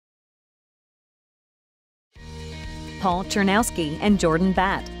Paul Chernawsky and Jordan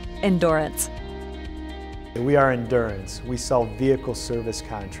Batt. Endurance. We are Endurance. We sell vehicle service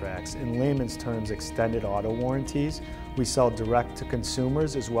contracts. In layman's terms, extended auto warranties. We sell direct to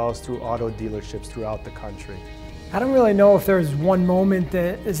consumers as well as through auto dealerships throughout the country. I don't really know if there's one moment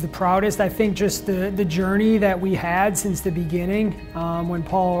that is the proudest. I think just the journey that we had since the beginning. When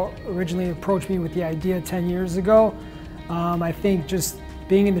Paul originally approached me with the idea 10 years ago, I think just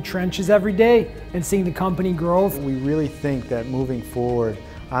being in the trenches every day and seeing the company grow. We really think that moving forward,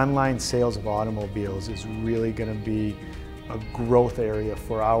 online sales of automobiles is really going to be a growth area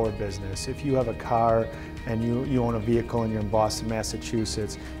for our business. If you have a car and you own a vehicle and you're in Boston,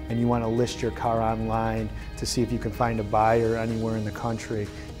 Massachusetts, and you want to list your car online to see if you can find a buyer anywhere in the country.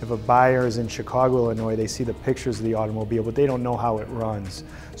 If a buyer is in Chicago, Illinois, they see the pictures of the automobile, but they don't know how it runs.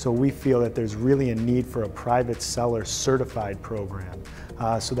 So we feel that there's really a need for a private seller certified program.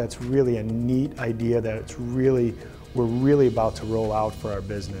 So that's really a neat idea that we're really about to roll out for our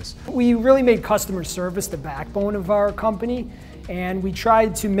business. We really made customer service the backbone of our company, and we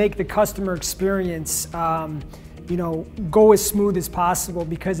tried to make the customer experience go as smooth as possible,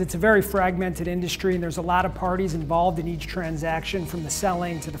 because it's a very fragmented industry and there's a lot of parties involved in each transaction, from the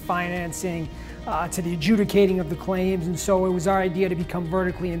selling to the financing to the adjudicating of the claims. And so it was our idea to become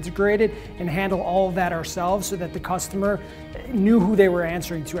vertically integrated and handle all of that ourselves, so that the customer knew who they were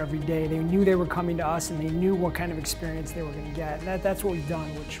answering to every day. They knew they were coming to us and they knew what kind of experience they were going to get. And that's what we've done,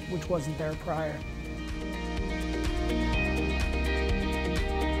 which wasn't there prior.